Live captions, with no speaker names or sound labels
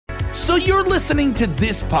So you're listening to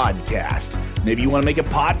this podcast. Maybe you want to make a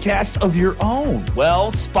podcast of your own.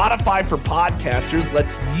 Well, Spotify for Podcasters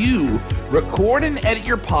lets you record and edit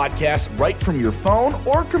your podcast right from your phone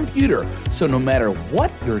or computer. So no matter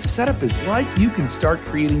what your setup is like, you can start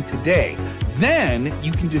creating today. Then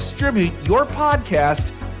you can distribute your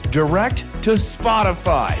podcast direct to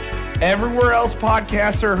Spotify. Everywhere else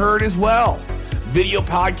podcasts are heard as well. Video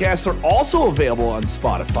podcasts are also available on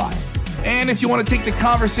Spotify. And if you want to take the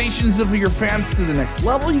conversations of your fans to the next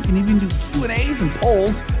level, you can even do Q&As and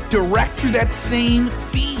polls direct through that same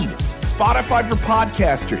feed. Spotify for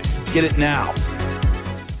Podcasters. Get it now.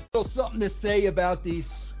 Something to say about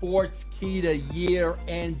these Sportskeeda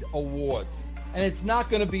year-end awards. And it's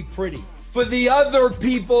not going to be pretty for the other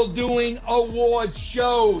people doing award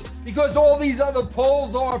shows, because all these other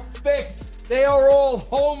polls are fixed. They are all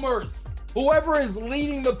homers. Whoever is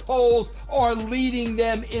leading the polls are leading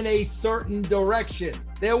them in a certain direction.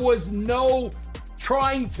 There was no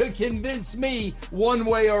trying to convince me one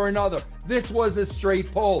way or another. This was a straight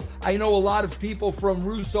poll. I know a lot of people from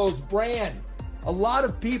Russo's brand. A lot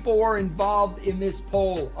of people were involved in this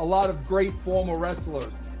poll. A lot of great former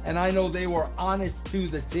wrestlers. And I know they were honest to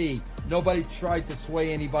the T. Nobody tried to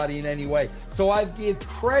sway anybody in any way. So I give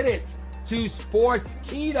credit to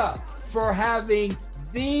Sportskeeda for having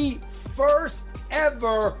the first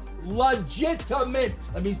ever legitimate,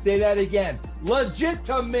 let me say that again,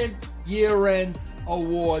 legitimate year-end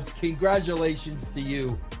awards. Congratulations to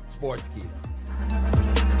you, Sportskeeda.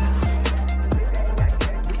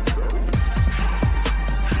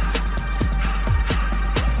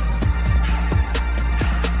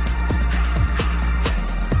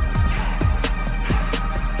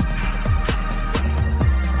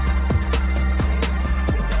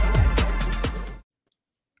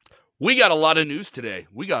 We got a lot of news today.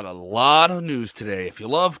 If you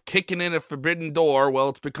love kicking in a forbidden door, well,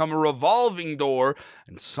 it's become a revolving door,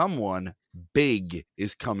 and someone big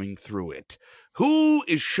is coming through it. Who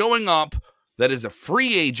is showing up that is a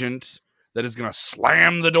free agent that is going to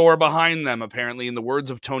slam the door behind them, apparently, in the words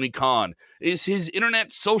of Tony Kahn? Is his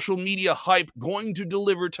internet social media hype going to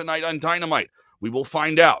deliver tonight on Dynamite? We will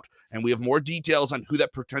find out, and we have more details on who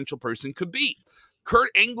that potential person could be.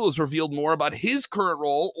 Kurt Angle has revealed more about his current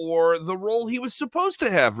role, or the role he was supposed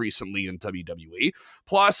to have recently in WWE.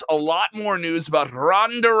 Plus, a lot more news about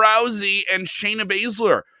Ronda Rousey and Shayna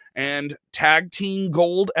Baszler and tag team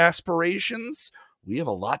gold aspirations. We have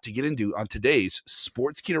a lot to get into on today's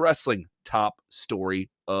Sportskeeda Wrestling top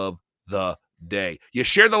story of the day. You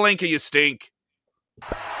share the link or you stink.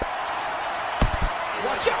 Watch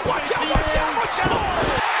out, watch out, watch out, watch out!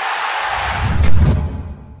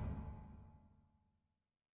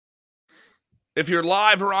 If you're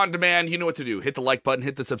live or on demand, you know what to do. Hit the like button,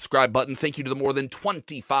 hit the subscribe button. Thank you to the more than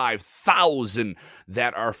 25,000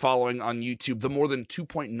 that are following on YouTube. The more than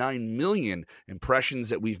 2.9 million impressions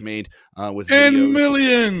that we've made with videos. And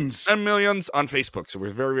millions. And millions on Facebook. So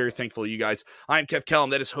we're very, very thankful to you guys. I'm Kev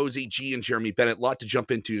Kellum. That is Jose G and Jeremy Bennett. A lot to jump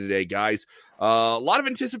into today, guys. A lot of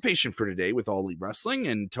anticipation for today with All Elite Wrestling.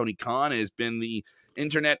 And Tony Kahn has been the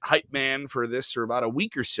internet hype man for this for about a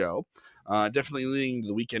week or so. Definitely leading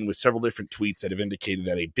the weekend with several different tweets that have indicated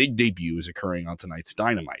that a big debut is occurring on tonight's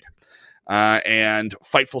Dynamite. And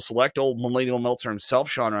Fightful Select, old Millennial Meltzer himself,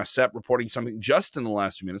 Sean Rossett, reporting something just in the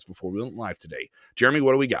last few minutes before we went live today. Jeremy,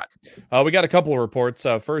 what do we got? We got a couple of reports.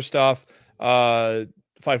 First off, a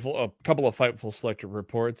couple of Fightful Select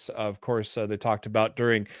reports. Of course, they talked about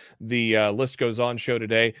during the List Goes On show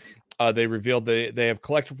today. They revealed they have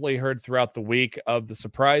collectively heard throughout the week of the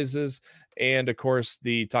surprises, and of course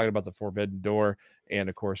talking about the Forbidden Door, and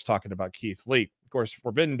of course talking about Keith Lee. Of course,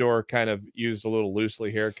 Forbidden Door kind of used a little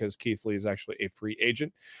loosely here because Keith Lee is actually a free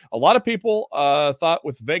agent. A lot of people thought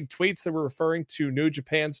with vague tweets they were referring to New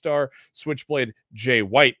Japan star Switchblade Jay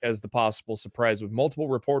White as the possible surprise, with multiple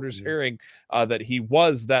reporters hearing that he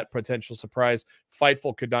was that potential surprise.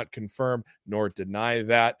 Fightful could not confirm nor deny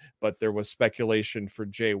that, but there was speculation for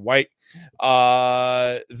Jay White.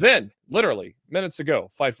 Then, literally minutes ago,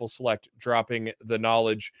 Fightful Select dropping the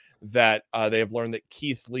knowledge that they have learned that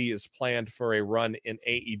Keith Lee is planned for a run in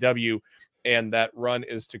AEW, and that run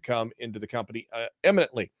is to come into the company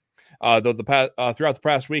imminently. Though throughout the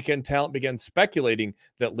past weekend, talent began speculating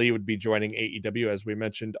that Lee would be joining AEW, as we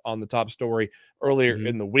mentioned on the top story earlier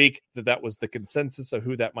in the week, that was the consensus of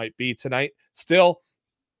who that might be tonight. Still,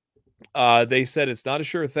 they said it's not a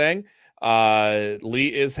sure thing.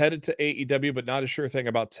 Lee is headed to AEW, but not a sure thing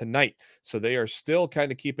about tonight. So they are still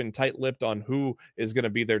kind of keeping tight-lipped on who is going to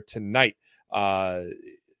be there tonight. It's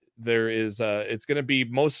going to be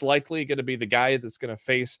most likely going to be the guy that's going to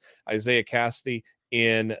face Isaiah Cassidy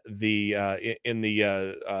in the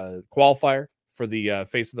qualifier for the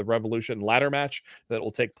Face of the Revolution ladder match that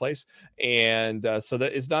will take place. And so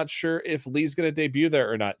that is not sure if Lee's going to debut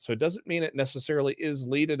there or not. So it doesn't mean it necessarily is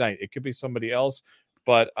Lee tonight. It could be somebody else.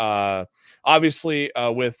 But obviously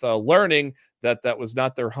with learning that was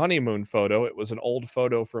not their honeymoon photo, it was an old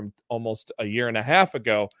photo from almost a year and a half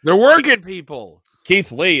ago. They're working people.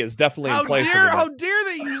 Keith Lee is definitely in play. How dare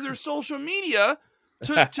they use their social media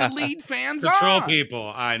to lead fans on? Troll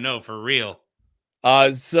people. I know, for real.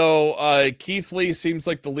 So Keith Lee seems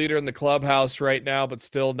like the leader in the clubhouse right now, but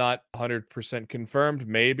still not 100% confirmed.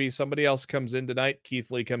 Maybe somebody else comes in tonight. Keith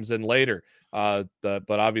Lee comes in later. But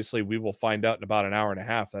obviously we will find out in about an hour and a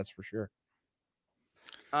half. That's for sure.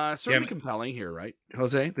 Certainly compelling here, right,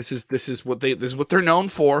 Jose? This is what they're known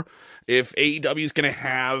for. If AEW is going to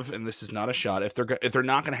have, and this is not a shot, if they're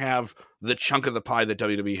not going to have the chunk of the pie that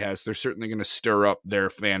WWE has, they're certainly going to stir up their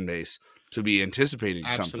fan base to be anticipating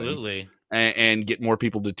something. And get more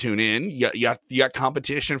people to tune in. You got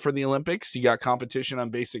competition for the Olympics. You got competition on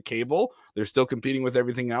basic cable. They're still competing with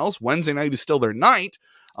everything else. Wednesday night is still their night.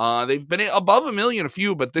 They've been above 1 million a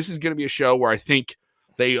few, but this is going to be a show where I think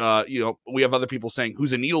they, we have other people saying,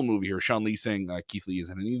 who's a needle mover here? Sean Lee saying Keith Lee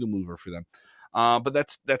isn't a needle mover for them. But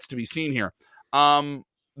that's to be seen here.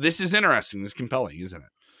 This is interesting. This is compelling, isn't it?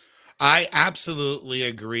 I absolutely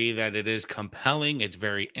agree that it is compelling. It's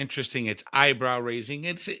very interesting. It's eyebrow raising.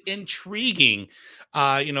 It's intriguing.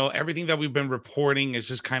 Everything that we've been reporting is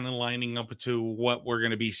just kind of lining up to what we're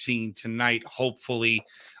going to be seeing tonight, hopefully.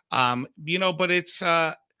 But it's,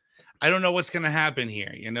 I don't know what's going to happen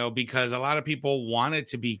here, because a lot of people want it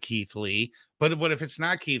to be Keith Lee, but what if it's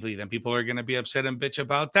not Keith Lee? Then people are going to be upset and bitch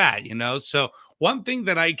about that, So one thing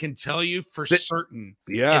that I can tell you for certain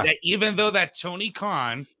is that even though that Tony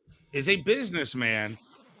Kahn is a businessman,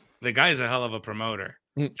 the guy's a hell of a promoter.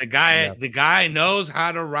 The guy knows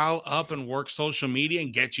how to rile up and work social media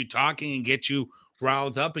and get you talking and get you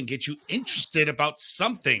riled up and get you interested about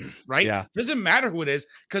something, right? Yeah. Doesn't matter who it is,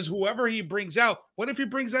 because whoever he brings out, what if he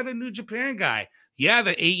brings out a New Japan guy? Yeah,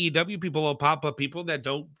 the AEW people will pop up people that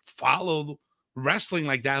don't follow wrestling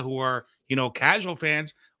like that, who are, casual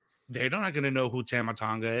fans. They're not going to know who Tama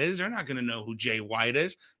Tonga is. They're not going to know who Jay White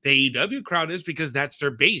is. The AEW crowd is, because that's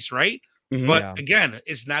their base, right? Mm-hmm. But again,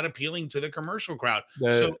 it's not appealing to the commercial crowd.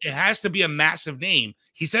 So it has to be a massive name.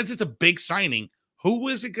 He says it's a big signing. Who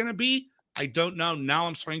is it going to be? I don't know. Now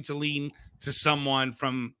I'm starting to lean to someone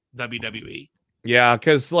from WWE. Yeah,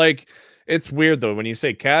 because it's weird though when you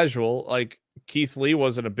say casual. Keith Lee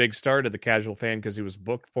wasn't a big star to the casual fan because he was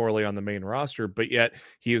booked poorly on the main roster, but yet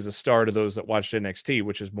he was a star to those that watched NXT,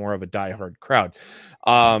 which is more of a diehard crowd.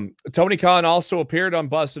 Tony Kahn also appeared on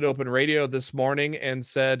Busted Open Radio this morning and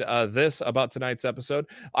said this about tonight's episode.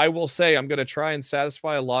 I will say I'm going to try and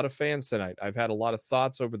satisfy a lot of fans tonight. I've had a lot of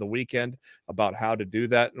thoughts over the weekend about how to do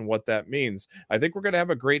that and what that means. I think we're going to have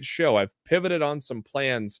a great show. I've pivoted on some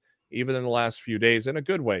plans even in the last few days, in a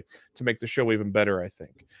good way, to make the show even better, I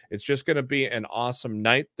think. It's just going to be an awesome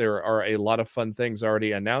night. There are a lot of fun things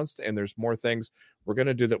already announced, and there's more things we're going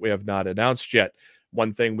to do that we have not announced yet.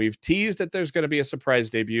 One thing we've teased that there's going to be a surprise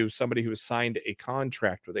debut, somebody who has signed a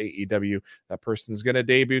contract with AEW. That person's going to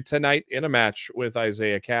debut tonight in a match with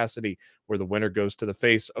Isaiah Cassidy, where the winner goes to the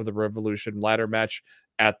Face of the Revolution ladder match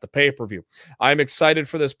at the pay-per-view. I'm excited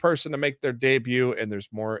for this person to make their debut, and there's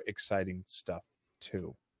more exciting stuff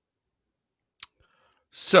too.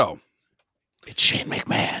 So it's Shane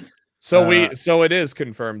McMahon. So it is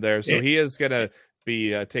confirmed there. So he is going to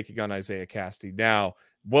be taking on Isaiah Cassidy now.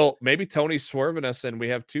 Well, maybe Tony's swerving us, and we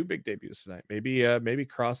have two big debuts tonight. Maybe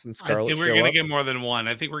Cross and Scarlett. I think we're going to get more than one.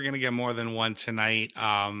 I think we're going to get more than one tonight.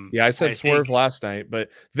 Yeah, I said swerve last night, but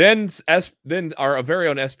then our very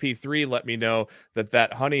own SP3 let me know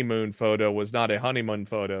that honeymoon photo was not a honeymoon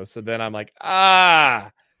photo. So then I'm like,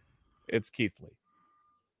 it's Keith Lee.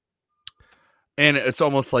 And it's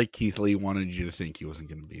almost like Keith Lee wanted you to think he wasn't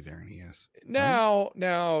going to be there, and he is. Now,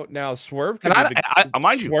 Swerve. I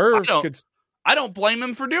don't blame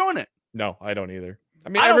him for doing it. No, I don't either. I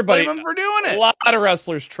mean, I don't everybody blame him for doing it. A lot of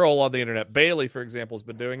wrestlers troll on the internet. Bailey, for example, has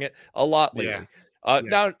been doing it a lot lately. Yeah.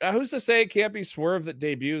 Yes. Now, who's to say it can't be Swerve that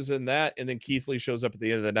debuts in that, and then Keith Lee shows up at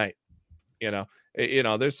the end of the night?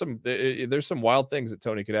 There's some wild things that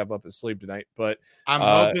Tony could have up his sleeve tonight, but I'm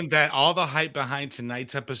hoping that all the hype behind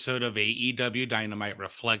tonight's episode of AEW Dynamite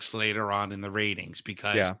reflects later on in the ratings,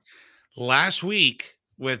 because last week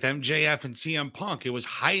with MJF and CM Punk, it was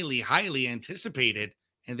highly, highly anticipated,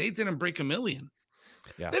 and they didn't break 1 million.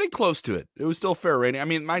 Yeah. They did close to it. It was still a fair rating. I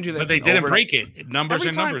mean, mind you, But they didn't break it. Numbers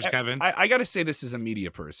and numbers, Kevin. I got to say this as a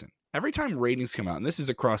media person. Every time ratings come out, and this is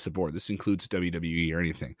across the board, this includes WWE or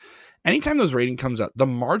anything. Anytime those ratings comes out, the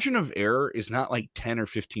margin of error is not like 10 or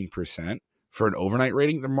 15% for an overnight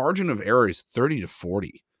rating. The margin of error is 30 to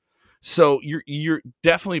 40. So you're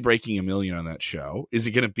definitely breaking a million on that show. Is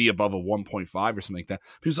it going to be above a 1.5 or something like that?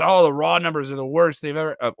 People say, "Oh, the Raw numbers are the worst they've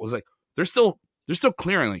ever." I was like, they're still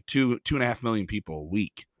clearing like 2.5 million people a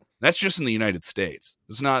week. That's just in the United States.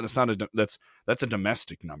 That's a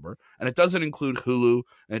domestic number, and it doesn't include Hulu,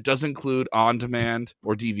 and it doesn't include on demand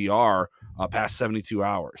or DVR past 72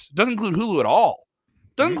 hours. It doesn't include Hulu at all.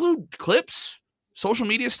 It doesn't include clips, social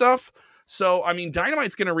media stuff. So I mean,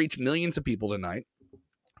 Dynamite's going to reach millions of people tonight.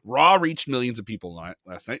 Raw reached millions of people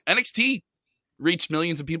last night. NXT reached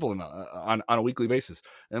millions of people on a weekly basis.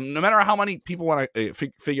 And no matter how many people want to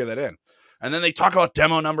figure that in. And then they talk about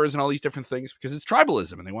demo numbers and all these different things because it's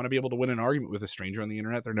tribalism and they want to be able to win an argument with a stranger on the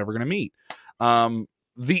internet they're never going to meet.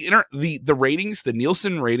 The ratings, the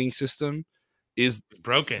Nielsen rating system is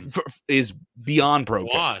broken. Is beyond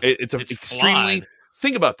broken. It's extremely flawed.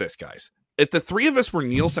 Think about this, guys. If the three of us were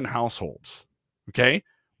Nielsen households, okay,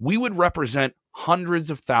 we would represent hundreds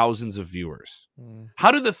of thousands of viewers. How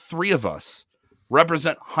do the three of us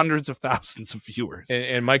represent hundreds of thousands of viewers?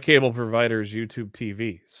 And my cable provider is YouTube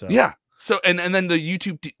TV. So yeah. So and then those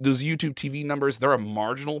YouTube TV numbers, they're a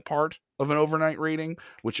marginal part of an overnight rating,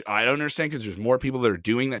 which I don't understand because there's more people that are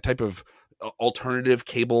doing that type of alternative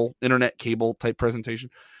internet cable type presentation.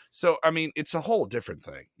 So, I mean, it's a whole different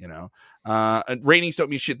thing, you know. Ratings don't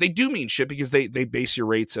mean shit. They do mean shit because they base your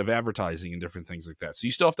rates of advertising and different things like that. So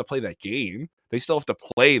you still have to play that game. They still have to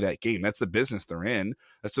play that game. That's the business they're in.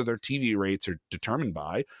 That's what their TV rates are determined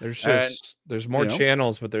by. There's more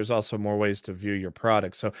channels, but there's also more ways to view your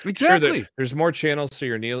product. So exactly, sure, there's more channels, so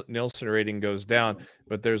your Nielsen rating goes down,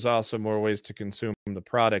 but there's also more ways to consume the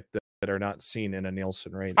product that are not seen in a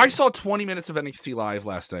Nielsen rating. I saw 20 minutes of NXT live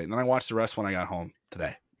last night, and then I watched the rest when I got home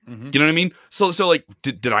today. You know what I mean? So like,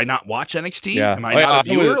 did I not watch NXT? Yeah. Am I not a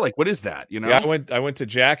viewer? Like, what is that? You know? Yeah, I went to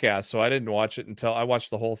Jackass, so I didn't watch it until I watched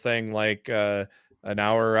the whole thing like an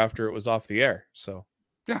hour after it was off the air. So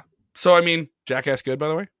yeah. So I mean, Jackass good, by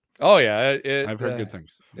the way. Oh yeah, I've heard good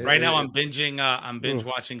things. Right now, I'm binging. I'm binge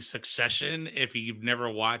watching Succession. If you've never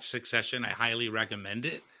watched Succession, I highly recommend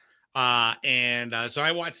it. So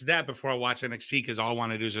I watched that before I watch NXT because all I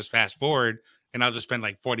want to do is just fast forward, and I'll just spend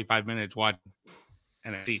like 45 minutes watching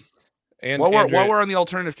NXT. And while we're on the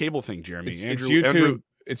alternative cable thing, Jeremy, it's YouTube.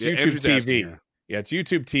 It's YouTube TV. Yeah, it's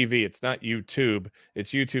YouTube TV. It's not YouTube.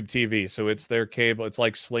 It's YouTube TV. So it's their cable. It's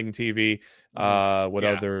like Sling TV.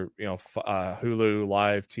 Other Hulu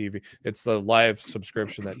Live TV. It's the live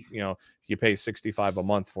subscription that you pay $65 a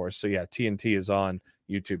month for. So yeah, TNT is on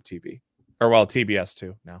YouTube TV, or TBS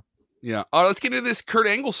too now. Yeah. Let's get into this Kurt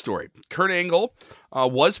Angle story. Kurt Angle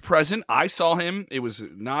was present. I saw him. It was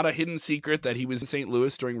not a hidden secret that he was in St.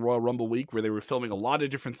 Louis during Royal Rumble week where they were filming a lot of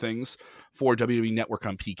different things for WWE Network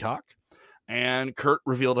on Peacock. And Kurt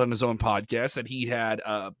revealed on his own podcast that he had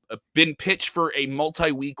been pitched for a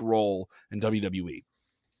multi-week role in WWE.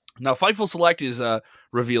 Now, Fightful Select is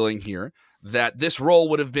revealing here that this role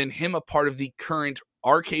would have been him a part of the current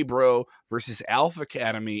RK Bro versus Alpha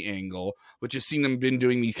Academy angle, which has seen them been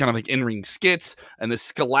doing these kind of like in-ring skits and the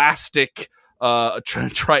scholastic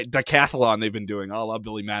decathlon they've been doing, a la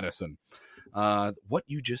Billy Madison. What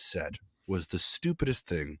you just said was the stupidest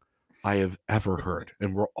thing I have ever heard,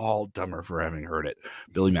 and we're all dumber for having heard it.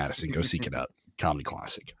 Billy Madison, go seek it out. Comedy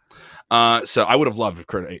classic. So I would have loved if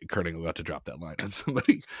Kurt Angle got to drop that line on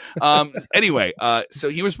somebody. Anyway, so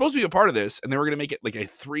he was supposed to be a part of this, and they were going to make it like a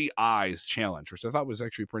 3 eyes challenge, which I thought was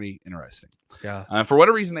actually pretty interesting. Yeah. For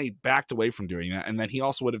whatever reason, they backed away from doing that, and then he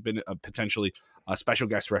also would have been potentially a special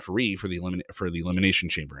guest referee for the Elimination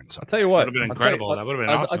Chamber. And so I'll tell you what, that would have been incredible. That would have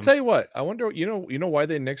been awesome. I'll tell you what. I wonder, you know why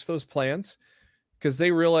they nixed those plans? Because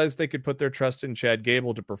they realized they could put their trust in Chad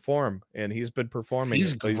Gable to perform, and he's been performing.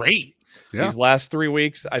 He's great. These last 3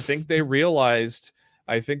 weeks, I think they realized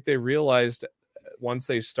once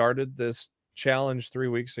they started this challenge 3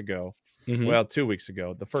 weeks ago, 2 weeks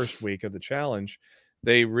ago, the first week of the challenge,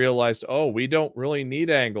 they realized, we don't really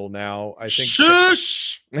need Angle now. I think.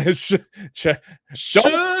 Shush!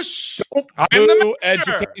 Don't boo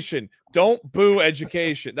education. Don't boo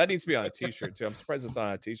education. That needs to be on a T-shirt too. I'm surprised it's not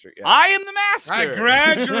on a T-shirt yet. I am the master. I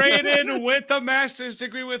graduated with a master's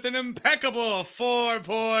degree with an impeccable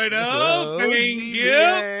 4.0. Thank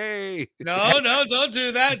you. No, don't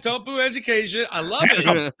do that. Don't boo education. I love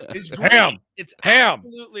it. It's great. Ham. It's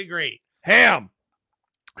absolutely great. Ham.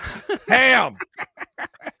 Ham.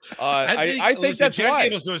 I think listen, that's Chad why.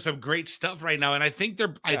 Gable's doing some great stuff right now, and I think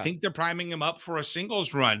they're priming him up for a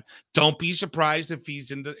singles run. Don't be surprised if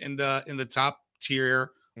he's in the top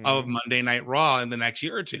tier of Monday Night Raw in the next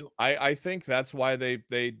year or two. I think that's why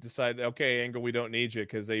they decided, okay, Angle, we don't need you,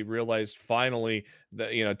 because they realized finally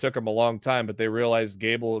that, it took them a long time, but they realized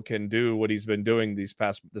Gable can do what he's been doing this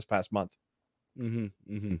past month. It's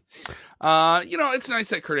nice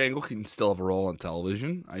that Kurt Angle can still have a role on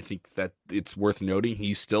television. I think that it's worth noting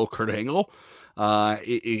he's still Kurt Angle.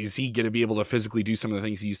 Is he going to be able to physically do some of the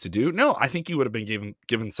things he used to do? No, I think he would have been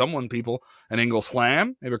given people an angle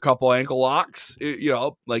slam, maybe a couple ankle locks,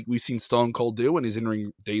 like we've seen Stone Cold do when his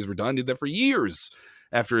in-ring days were done. He did that for years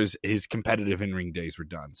after his competitive in-ring days were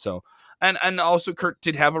done. So, and also Kurt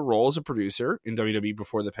did have a role as a producer in WWE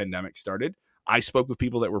before the pandemic started. I spoke with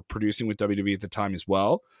people that were producing with WWE at the time as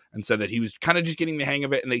well, and said that he was kind of just getting the hang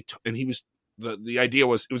of it. And he was, the idea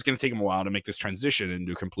was it was going to take him a while to make this transition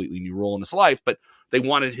into a completely new role in his life, but they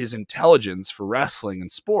wanted his intelligence for wrestling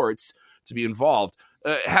and sports to be involved.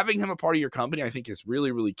 Having him a part of your company, I think, is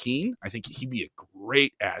really, really keen. I think he'd be a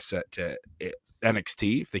great asset to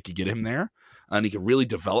NXT if they could get him there, and he could really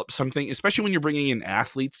develop something, especially when you're bringing in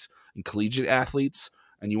athletes and collegiate athletes,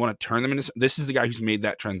 and you want to turn them into. This is the guy who's made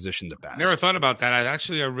that transition the best. Never thought about that. That's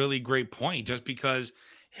actually a really great point, just because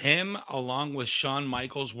him, along with Shawn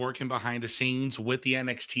Michaels, working behind the scenes with the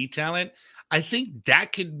NXT talent, I think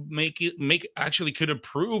that could could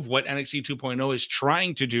improve what NXT 2.0 is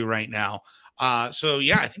trying to do right now. So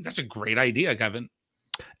yeah, I think that's a great idea, Kevin.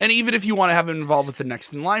 And even if you want to have him involved with the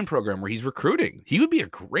Next in Line program where he's recruiting, he would be a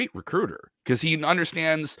great recruiter because he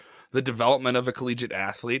understands the development of a collegiate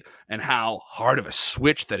athlete and how hard of a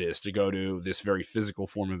switch that is to go to this very physical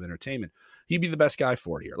form of entertainment. He'd be the best guy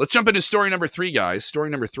for it here. Let's jump into story number 3, guys. Story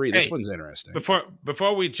number 3. This one's interesting.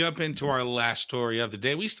 Before we jump into our last story of the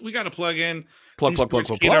day, we got to plug in. Plug. We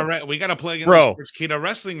got to plug in the Sports Keto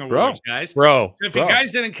Wrestling Awards, guys. So if you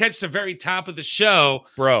guys didn't catch the very top of the show,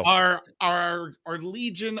 our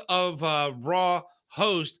legion of Raw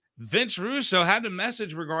host Vince Russo had a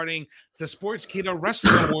message regarding the Sports Keto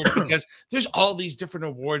Wrestling Awards, because there's all these different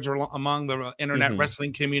awards among the internet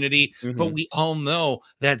wrestling community, but we all know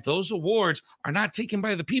that those awards are not taken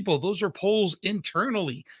by the people. Those are polls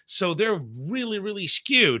internally, so they're really, really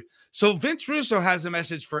skewed. So Vince Russo has a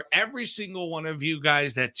message for every single one of you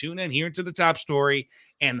guys that tune in here to the top story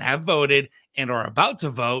and have voted and are about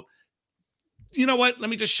to vote. You know what? Let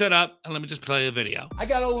me just shut up and let me just play the video. I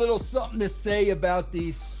got a little something to say about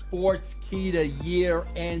these Sports Keto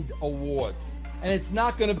year-end awards. And it's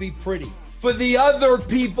not going to be pretty for the other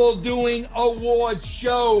people doing award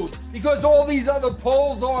shows, because all these other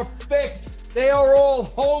polls are fixed. They are all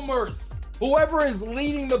homers. Whoever is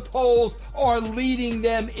leading the polls are leading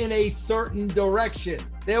them in a certain direction.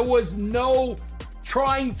 There was no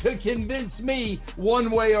trying to convince me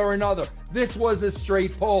one way or another. This was a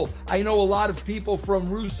straight poll. I know a lot of people from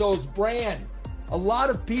Russo's brand. A lot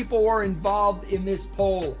of people were involved in this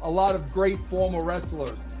poll. A lot of great former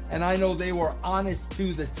wrestlers. And I know they were honest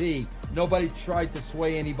to the T. Nobody tried to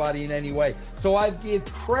sway anybody in any way. So I give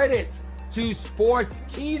credit to Sports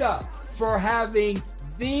Keto for having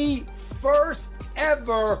the first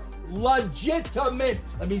ever legitimate,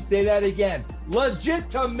 let me say that again,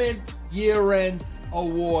 legitimate year-end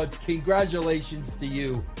awards. Congratulations to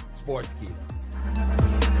you, Sports Keto.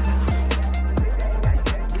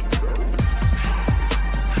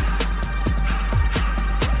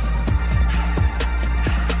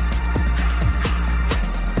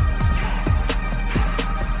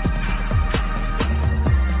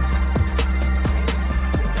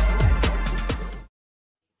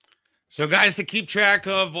 So, guys, to keep track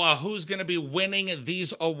of who's going to be winning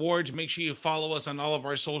these awards, make sure you follow us on all of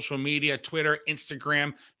our social media, Twitter,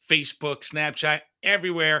 Instagram, Facebook, Snapchat,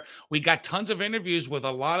 everywhere. We got tons of interviews with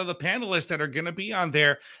a lot of the panelists that are going to be on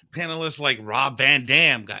there. Panelists like Rob Van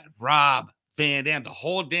Dam, the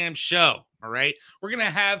whole damn show, all right? We're going to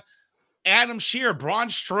have Adam Shearer, Braun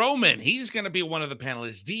Strowman. He's going to be one of the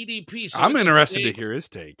panelists. DDP. So I'm interested to hear his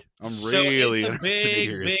take. It's a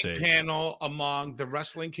big panel among the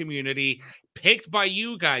wrestling community, picked by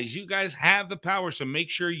you guys. You guys have the power, so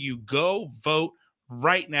make sure you go vote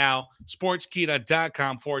right now.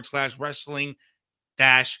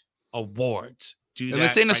 sportsketo.com/wrestling-awards. And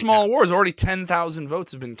this ain't a small awards. Already 10,000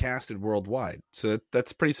 votes have been casted worldwide, so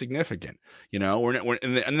that's pretty significant. You know,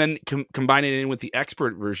 and then combining it in with the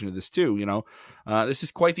expert version of this too. You know, This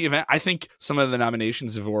is quite the event. I think some of the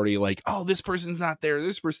nominations have already like, oh, this person's not there,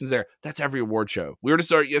 this person's there. That's every award show. We were to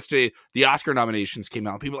start yesterday. The Oscar nominations came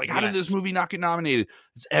out. People were like, how did this movie not get nominated?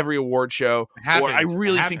 It's every award show. Or I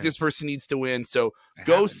really think this person needs to win. So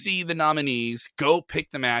go see the nominees. Go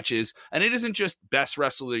pick the matches. And it isn't just best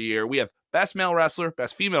wrestler of the year. We have best male wrestler,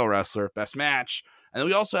 best female wrestler, best match. And then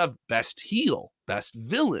we also have best heel, best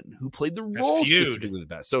villain, who played the role specifically the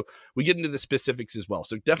best. So we get into the specifics as well.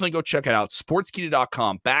 So definitely go check it out.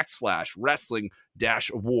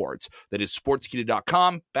 Sportskeeda.com/wrestling-awards. That is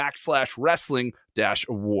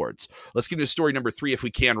sportskeeda.com/wrestling-awards. Let's get into story number 3, if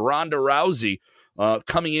we can. Ronda Rousey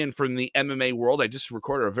coming in from the MMA world. I just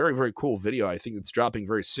recorded a very, very cool video. I think it's dropping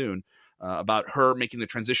very soon. About her making the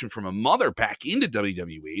transition from a mother back into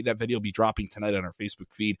WWE. That video will be dropping tonight on our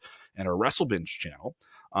Facebook feed and our WrestleBinge channel.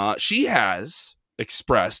 She has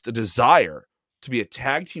expressed a desire to be a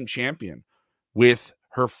tag team champion with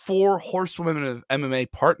her 4 horsewomen of MMA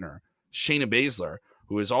partner, Shayna Baszler,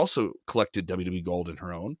 who has also collected WWE gold in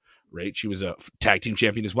her own right. She was a tag team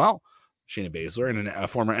champion as well, Shayna Baszler, and a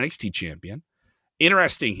former NXT champion.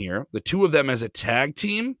 Interesting here, the two of them as a tag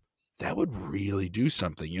team, that would really do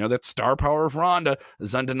something. You know, that star power of Ronda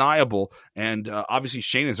is undeniable. And obviously,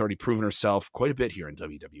 Shayna has already proven herself quite a bit here in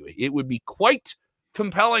WWE. It would be quite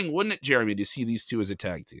compelling, wouldn't it, Jeremy, to see these two as a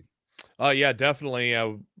tag team? Yeah, definitely.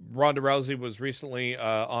 Ronda Rousey was recently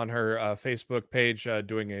on her Facebook page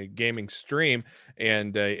doing a gaming stream,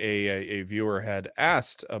 and a viewer had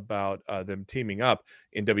asked about them teaming up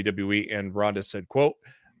in WWE, and Ronda said, quote,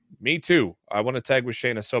 "Me too. I want to tag with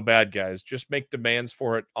Shayna so bad, guys. Just make demands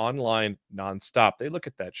for it online nonstop." They look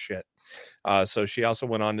at that shit. So she also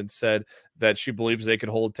went on and said that she believes they could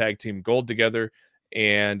hold tag team gold together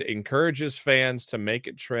and encourages fans to make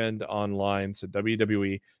it trend online so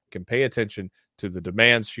WWE can pay attention to the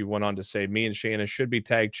demands. She went on to say, "Me and Shayna should be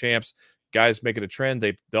tag champs. Guys, make it a trend.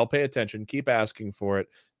 They'll pay attention. Keep asking for it.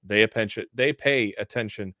 They pay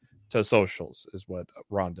attention to socials," is what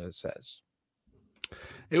Ronda says.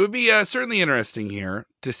 It would be certainly interesting here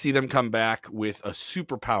to see them come back with a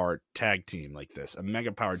super-powered tag team like this, a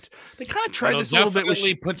mega-powered. They kind of tried this a little bit.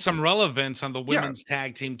 Definitely put some relevance on the women's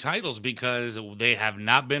tag team titles because they have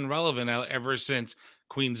not been relevant ever since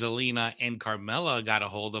Queen Zelina and Carmella got a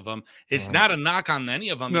hold of them. It's not a knock on any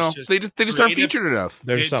of them. No, it's just they just aren't featured enough.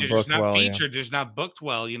 They're just not featured. They're not booked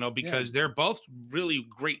well, you know, because they're both really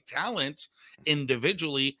great talents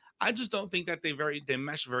individually. I just don't think that they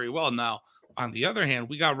mesh very well. Now, on the other hand,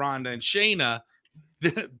 we got Ronda and Shayna,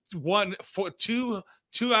 two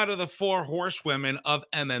out of the 4 horsewomen of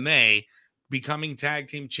MMA becoming tag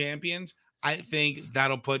team champions. I think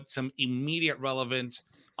that'll put some immediate relevance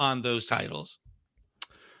on those titles.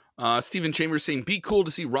 Stephen Chambers saying, "Be cool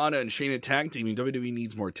to see Ronda and Shayna tag teaming. WWE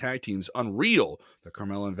needs more tag teams. Unreal. The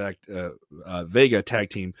Carmella and Vega tag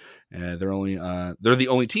team. They're the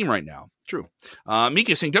only team right now." True.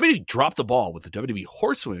 Mika saying, "WWE dropped the ball with the WWE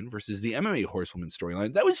Horsewomen versus the MMA Horsewomen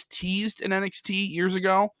storyline. That was teased in NXT years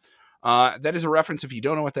ago." That is a reference if you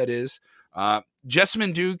don't know what that is.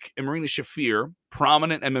 Jessamine Duke and Marina Shafir,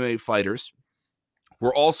 prominent MMA fighters,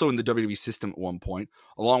 were also in the WWE system at one point,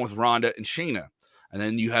 along with Ronda and Shayna. And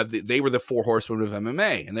then you have they were the 4 horsewomen of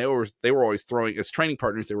MMA, and they were always throwing, as training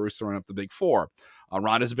partners, they were always throwing up the big 4.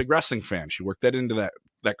 Ronda's a big wrestling fan. She worked that into that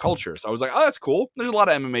culture. So I was like, oh, that's cool. There's a lot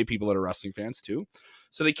of MMA people that are wrestling fans too.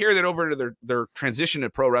 So they carry that over into their transition to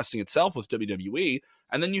pro wrestling itself with WWE.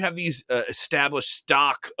 And then you have these established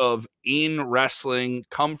stock of in wrestling,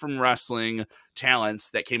 come from wrestling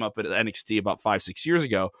talents that came up at NXT about 5-6 years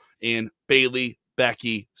ago in Bayley,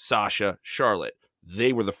 Becky, Sasha, Charlotte.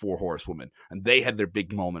 They were the 4 horsewomen, and they had their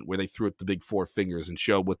big moment where they threw up the big 4 fingers and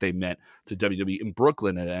showed what they meant to WWE in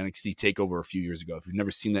Brooklyn at NXT TakeOver a few years ago. If you've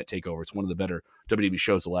never seen that TakeOver, it's one of the better WWE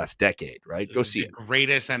shows the last decade, right? Go see it.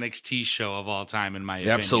 Greatest NXT show of all time, in my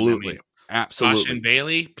opinion. Absolutely. Absolutely. Sasha and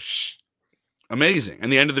Bayley. Amazing.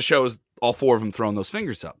 And the end of the show is all 4 of them throwing those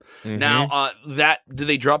fingers up. Mm-hmm. Now, did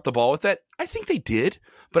they drop the ball with that? I think they did,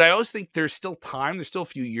 but I always think there's still time. There's still a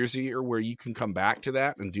few years a year where you can come back to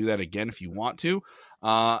that and do that again if you want to.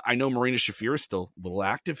 I know Marina Shafir is still a little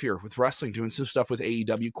active here with wrestling, doing some stuff with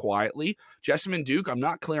AEW quietly. Jessamine Duke, I'm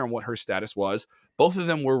not clear on what her status was. Both of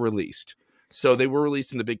them were released. So they were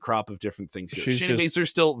released in the big crop of different things here. Shayna Baszler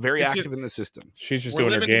still very active in the system. She's just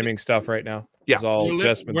doing her gaming stuff right now. Yeah.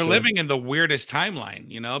 We're living in the weirdest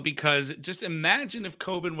timeline, you know, because just imagine if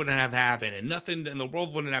COVID wouldn't have happened and nothing and the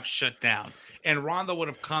world wouldn't have shut down and Ronda would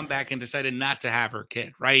have come back and decided not to have her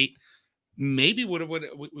kid, right? Maybe we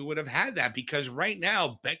would have had that because right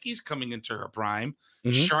now Becky's coming into her prime.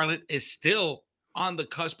 Mm-hmm. Charlotte is still on the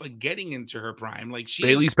cusp of getting into her prime. Like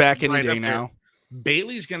Bayley's back any day now.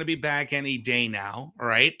 Bailey's going to be back any day now, all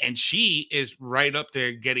right? And she is right up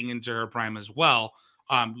there getting into her prime as well.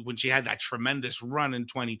 When she had that tremendous run in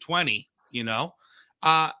 2020,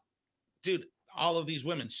 dude, all of these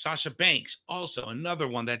women, Sasha Banks, also another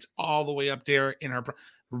one that's all the way up there in her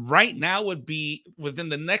right now, would be within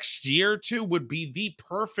the next year or two, would be the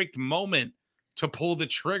perfect moment to pull the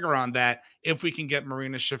trigger on that if we can get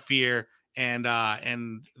Marina Shafir and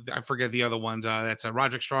I forget the other ones. That's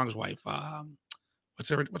Roderick Strong's wife. What's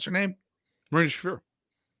her name? Marina Shafir.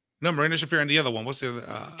 No, Marina Shafir and the other one. What's the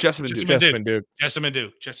other? Jessamine Duke.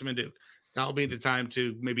 Jessamine Duke. That'll be the time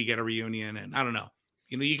to maybe get a reunion. And I don't know.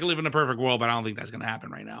 You can live in a perfect world, but I don't think that's going to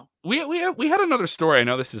happen right now. We had another story. I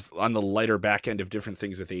know this is on the lighter back end of different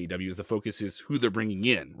things with AEW. Is the focus is who they're bringing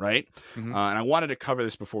in, right? Mm-hmm. And I wanted to cover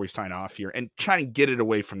this before we sign off here and try and get it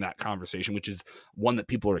away from that conversation, which is one that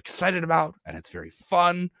people are excited about, and it's very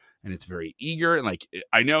fun, and it's very eager. And like,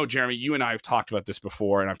 I know, Jeremy, you and I have talked about this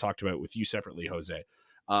before, and I've talked about it with you separately, Jose.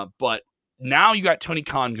 But now you got Tony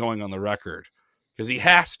Kahn going on the record because he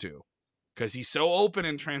has to. Because he's so open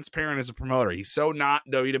and transparent as a promoter. He's so not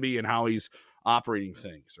WWE and how he's operating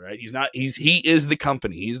things, right? He is the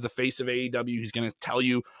company. He's the face of AEW. He's going to tell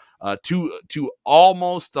you to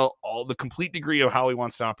almost the complete degree of how he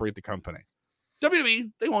wants to operate the company.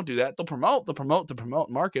 WWE, they won't do that. They'll promote,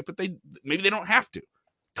 market, but maybe they don't have to.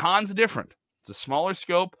 Khan's different. It's a smaller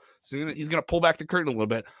scope. So he's going to pull back the curtain a little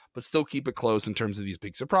bit, but still keep it closed in terms of these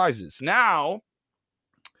big surprises. Now,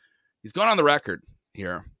 he's gone on the record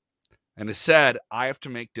here and has said, I have to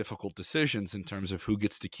make difficult decisions in terms of who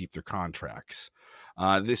gets to keep their contracts.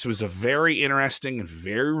 This was a very interesting and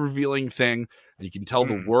very revealing thing. And you can tell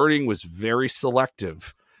the wording was very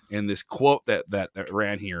selective in this quote that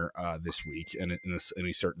ran here this week in a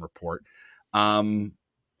certain report. We've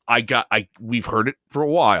heard it for a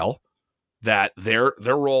while that their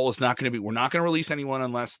role is not going to be, we're not going to release anyone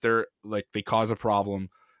unless they cause a problem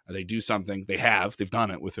or they do something. They've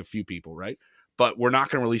done it with a few people, right? But we're not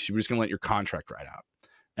going to release you. We're just going to let your contract ride out.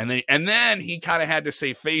 And then he kind of had to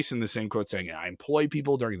save face in the same quote saying, I employed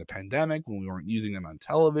people during the pandemic when we weren't using them on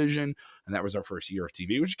television. And that was our first year of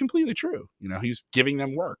TV, which is completely true. He's giving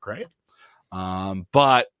them work, right?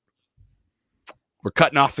 But we're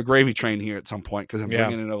cutting off the gravy train here at some point because I'm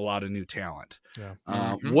bringing in a lot of new talent. Yeah.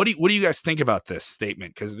 What do you guys think about this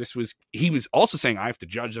statement? Because he was also saying I have to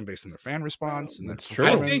judge them based on their fan response. And that's true.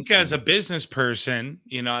 I think as a business person,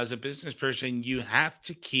 you have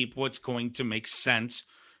to keep what's going to make sense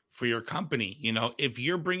for your company. If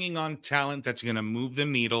you're bringing on talent that's going to move the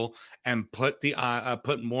needle and put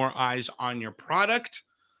more eyes on your product,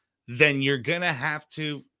 then you're going to have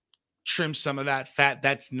to trim some of that fat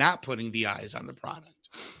that's not putting the eyes on the product.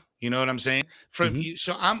 You know what I'm saying?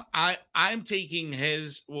 So I'm taking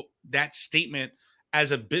that statement as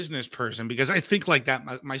a business person because I think like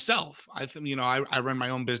that myself. I think I run my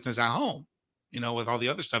own business at home, with all the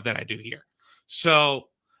other stuff that I do here. So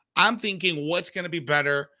I'm thinking what's going to be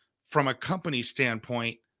better from a company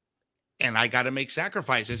standpoint, and I got to make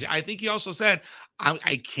sacrifices. I think he also said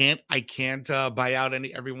I can't buy out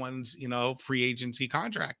everyone's free agency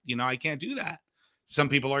contract. I can't do that. Some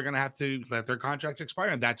people are going to have to let their contracts expire,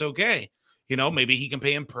 and that's okay. Maybe he can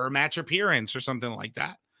pay him per match appearance or something like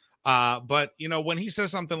that. But when he says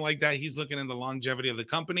something like that, he's looking in the longevity of the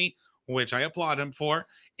company, which I applaud him for.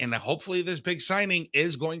 And hopefully this big signing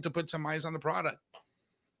is going to put some eyes on the product.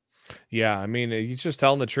 Yeah, I mean, he's just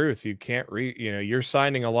telling the truth. You can't you're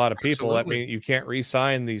signing a lot of people. Absolutely. That means you can't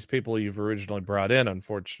re-sign these people you've originally brought in,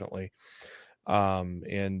 unfortunately.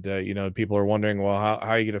 People are wondering, well, how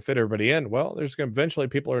are you going to fit everybody in? Well, eventually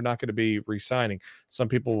people are not going to be re-signing. Some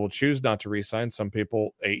people will choose not to re-sign. Some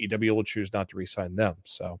people, AEW will choose not to re-sign them.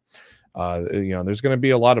 So, there's going to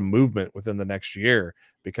be a lot of movement within the next year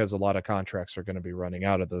because a lot of contracts are going to be running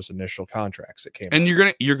out of those initial contracts that came. And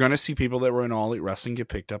you're gonna see people that were in All Elite Wrestling get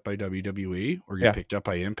picked up by WWE or get picked up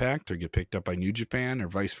by Impact or get picked up by New Japan or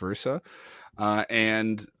vice versa.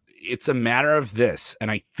 And it's a matter of this,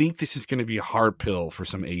 and I think this is going to be a hard pill for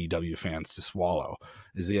some AEW fans to swallow,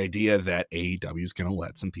 is the idea that AEW is going to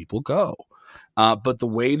let some people go. But the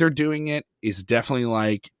way they're doing it is definitely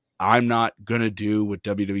like, I'm not going to do what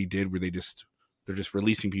WWE did where they're just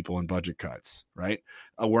releasing people in budget cuts, right?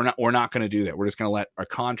 We're not going to do that. We're just going to let our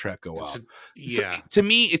contract go up. So, to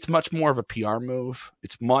me, it's much more of a PR move.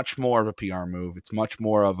 It's much more of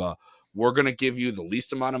a, we're going to give you the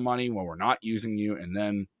least amount of money while we're not using you, and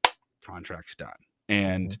then contract's done.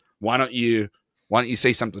 And why don't you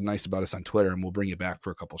say something nice about us on Twitter, and we'll bring you back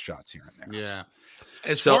for a couple shots here and there. Yeah.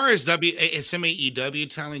 As far as some AEW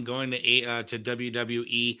talent going to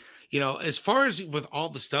WWE, as far as with all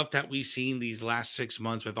the stuff that we've seen these last 6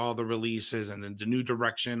 months with all the releases and the new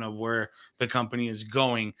direction of where the company is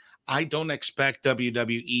going, I don't expect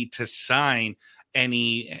WWE to sign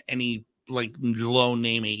any like low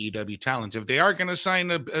name AEW talents. If they are going to sign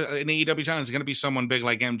an AEW talent, it's going to be someone big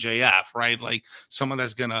like MJF, right? Like someone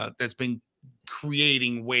that's been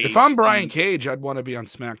creating waves. If I'm Brian Cage, I'd want to be on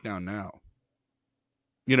SmackDown now.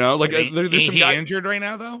 There's some guy injured right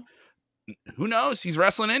now though. Who knows? He's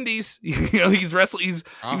wrestling indies. He's wrestling.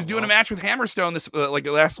 He was doing a match with Hammerstone this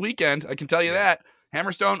last weekend. I can tell you that.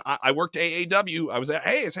 Hammerstone. I worked AAW. I was at,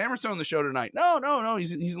 hey, is Hammerstone on the show tonight? No.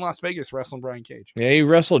 He's in Las Vegas wrestling Brian Cage. Yeah, he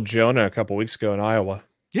wrestled Jonah a couple weeks ago in Iowa.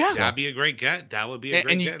 Yeah, that'd be a great get. That would be a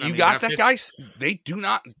great get. You got that guy. They do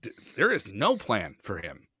not. There is no plan for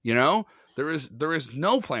him. There is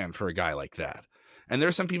no plan for a guy like that. And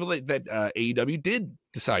there's some people that AEW did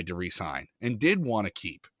decide to re-sign and did want to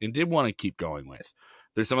keep going with.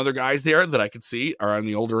 There's some other guys there that I could see are on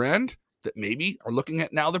the older end that maybe are looking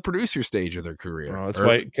at now the producer stage of their career. Oh, that's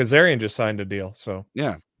why Kazarian just signed a deal. So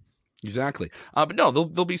yeah. Exactly. But no,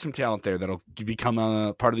 there'll be some talent there that'll become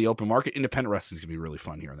a part of the open market. Independent wrestling is going to be really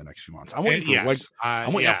fun here in the next few months. I'm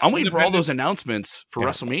waiting for all those announcements for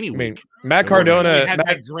WrestleMania week. Matt Cardona had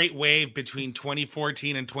that great wave between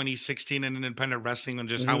 2014 and 2016 in independent wrestling and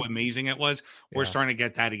just how amazing it was. We're starting to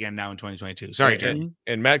get that again now in 2022. Sorry, Jerry.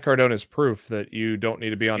 And Matt Cardona is proof that you don't need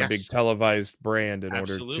to be on a big televised brand in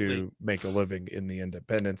order to make a living in the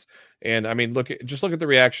independents. And I mean, look at the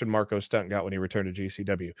reaction Marco Stunt got when he returned to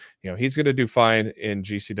GCW. He's going to do fine in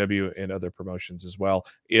GCW and other promotions as well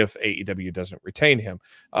if AEW doesn't retain him.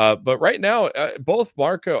 But right now, both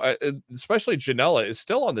Marco, especially Janela, is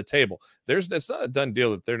still on the table. It's not a done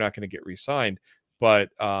deal that they're not going to get re-signed, but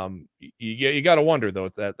you got to wonder though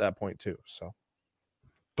at that point too. So,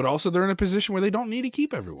 but also they're in a position where they don't need to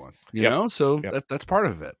keep everyone. So that's part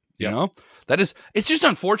of it. It's just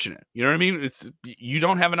unfortunate. You know what I mean? You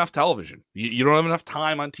don't have enough television. You don't have enough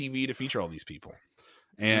time on TV to feature all these people.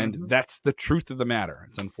 And that's the truth of the matter.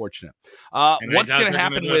 It's unfortunate. What's going to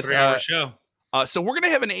happen with show? So we're going to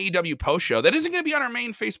have an AEW post show that isn't going to be on our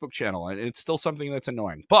main Facebook channel, and it's still something that's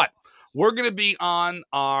annoying. But we're going to be on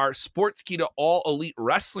our Sportskeeda All Elite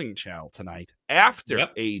Wrestling channel tonight after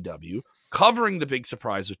AEW, covering the big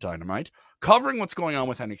surprise with Dynamite, covering what's going on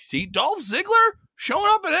with NXT. Dolph Ziggler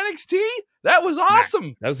showing up at NXT. That was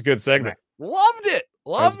awesome. That was a good segment. Loved it.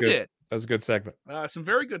 That was a good segment. Some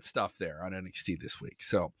very good stuff there on NXT this week.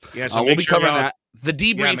 So, we'll be covering that. The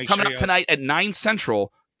debrief coming up tonight at 9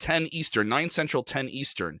 Central, 10 Eastern. 9 Central, 10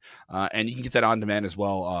 Eastern. And you can get that on demand as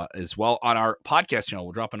well on our podcast channel.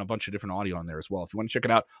 We're dropping a bunch of different audio on there as well. If you want to check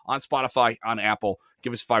it out on Spotify, on Apple,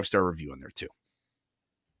 give us a 5-star review on there too.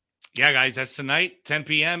 Yeah, guys, that's tonight, 10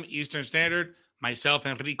 p.m. Eastern Standard. Myself,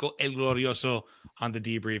 Enrico El Glorioso, on the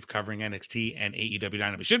debrief covering NXT and AEW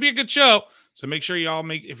Dynamite. Should be a good show. So make sure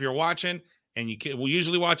if you're watching, and we'll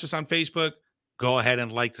usually watch us on Facebook, go ahead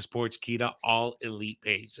and like the Sportskeeda All Elite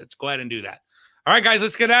page. Let's go ahead and do that. All right, guys,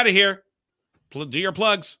 let's get out of here. Do your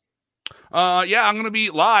plugs. I'm going to be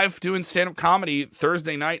live doing stand-up comedy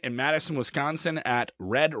Thursday night in Madison, Wisconsin at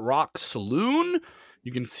Red Rock Saloon.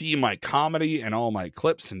 You can see my comedy and all my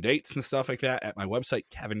clips and dates and stuff like that at my website,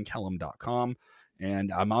 kevinkellum.com.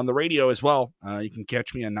 And I'm on the radio as well. You can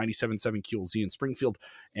catch me on 97.7 QLZ in Springfield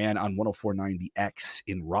and on 104.9 The X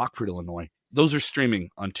in Rockford, Illinois. Those are streaming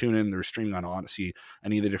on TuneIn. They're streaming on Odyssey,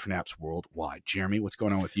 any of the different apps worldwide. Jeremy, what's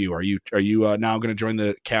going on with you? Are you now going to join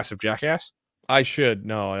the cast of Jackass? I should.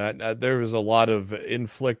 No, there was a lot of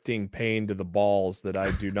inflicting pain to the balls that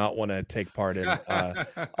I do not want to take part in.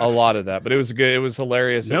 A lot of that, but it was good. It was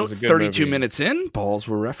hilarious. No, it was a good 32 movie. minutes in, balls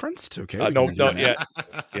were referenced. Okay.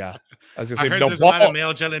 Yeah. I was going to say, heard there's a lot of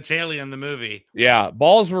male genitalia in the movie. Yeah,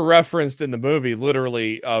 balls were referenced in the movie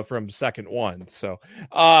literally from second one. So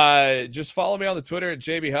just follow me on the Twitter at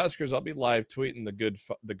JB Huskers. I'll be live tweeting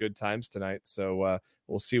the good times tonight. So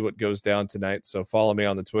we'll see what goes down tonight. So follow me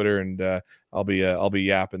on the Twitter, and I'll be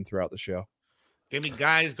yapping throughout the show.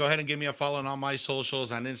 Guys, go ahead and give me a follow on all my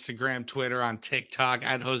socials on Instagram, Twitter, on TikTok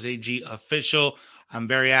at Jose G Official. I'm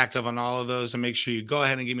very active on all of those, and make sure you go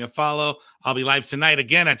ahead and give me a follow. I'll be live tonight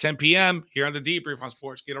again at 10 p.m. here on the Debrief on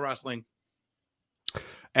Sportskeeda Wrestling.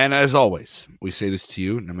 And as always, we say this to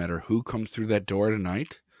you, no matter who comes through that door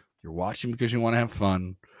tonight, you're watching because you want to have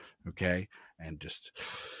fun, okay? And just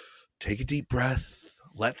take a deep breath.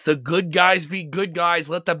 Let the good guys be good guys.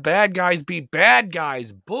 Let the bad guys be bad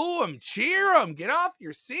guys. Boo them. Cheer them. Get off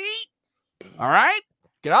your seat. All right?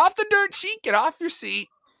 Get off the dirt sheet. Get off your seat.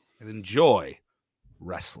 And enjoy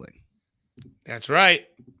wrestling. That's right.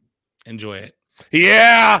 Enjoy it.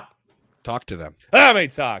 Yeah. Talk to them. Let me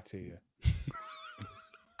talk to you.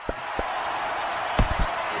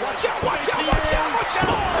 Watch out, watch out, watch out, watch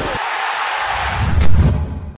out.